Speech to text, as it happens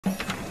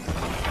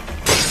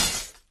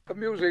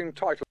Amusing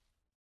title.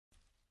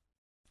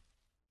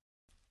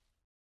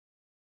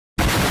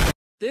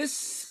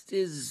 This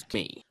is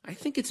me. I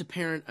think it's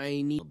apparent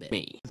I need a bit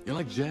me. You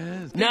like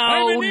jazz?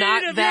 No,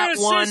 not that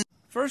one.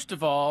 First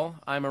of all,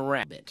 I'm a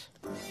rabbit,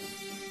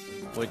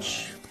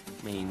 which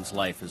means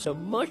life is a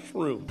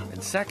mushroom.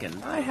 And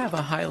second, I have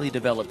a highly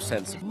developed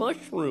sense of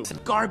mushrooms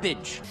and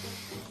garbage.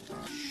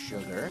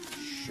 Sugar,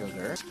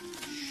 sugar,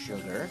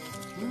 sugar,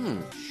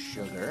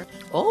 sugar.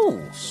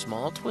 Oh,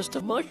 small twist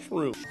of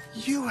mushroom.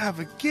 You have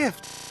a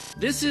gift.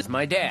 This is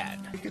my dad.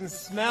 You can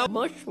smell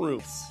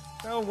Mushrooms.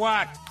 So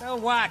what? So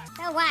what?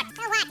 So what?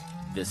 So what?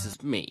 This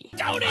is me.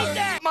 Don't eat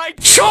that! My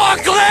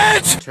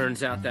chocolate!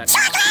 Turns out that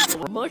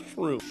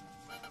mushroom.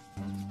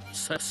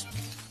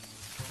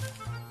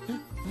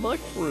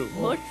 Mushroom,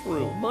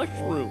 mushroom, mushroom,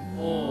 mushroom.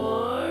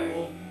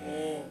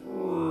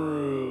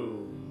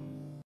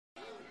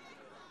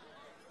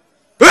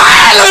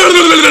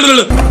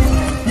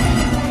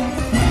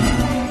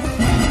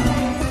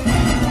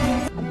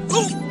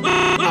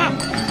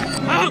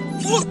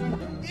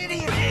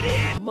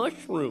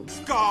 Mushrooms.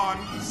 Gone.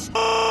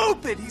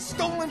 Stupid! He's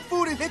stolen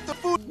food and hit the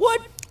food.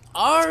 What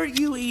are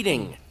you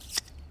eating?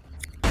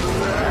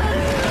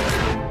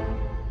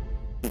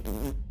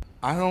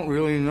 I don't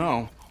really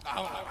know.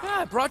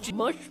 I brought you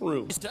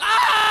mushrooms.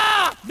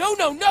 Ah! No,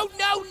 no, no,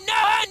 no,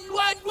 no!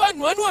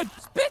 One!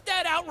 Spit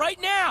that out right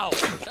now!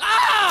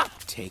 Ah!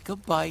 Take a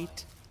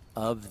bite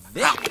of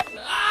this.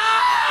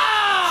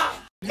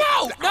 Ah!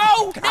 No!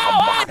 No!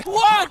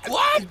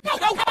 What? No!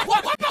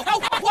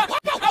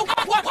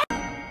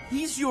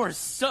 He's your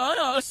son.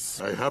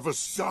 I have a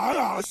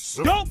son.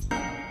 Nope.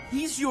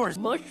 He's your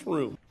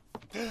mushroom.